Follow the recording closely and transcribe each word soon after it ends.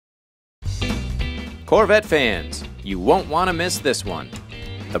Corvette fans, you won't want to miss this one.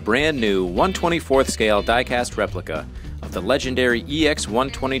 The brand new 1/24th scale die-cast replica of the legendary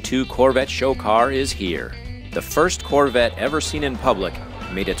EX122 Corvette show car is here. The first Corvette ever seen in public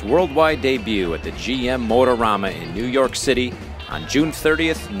made its worldwide debut at the GM Motorama in New York City on June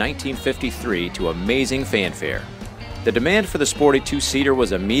 30th, 1953 to amazing fanfare. The demand for the sporty two-seater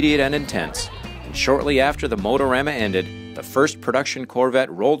was immediate and intense, and shortly after the Motorama ended, the first production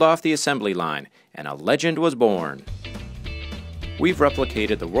Corvette rolled off the assembly line, and a legend was born. We've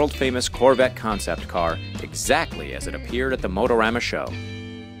replicated the world-famous Corvette concept car exactly as it appeared at the Motorama show.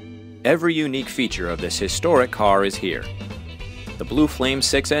 Every unique feature of this historic car is here. The Blue Flame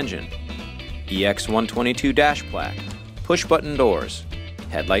 6 engine, EX122 dash plaque, push-button doors,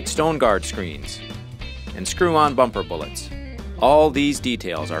 headlight stone guard screens, and screw-on bumper bullets. All these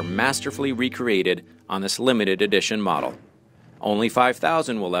details are masterfully recreated on this limited edition model. Only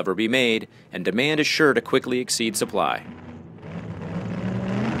 5,000 will ever be made, and demand is sure to quickly exceed supply.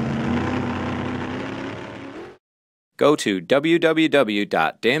 Go to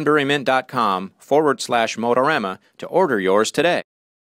www.danburymint.com/Motorama to order yours today.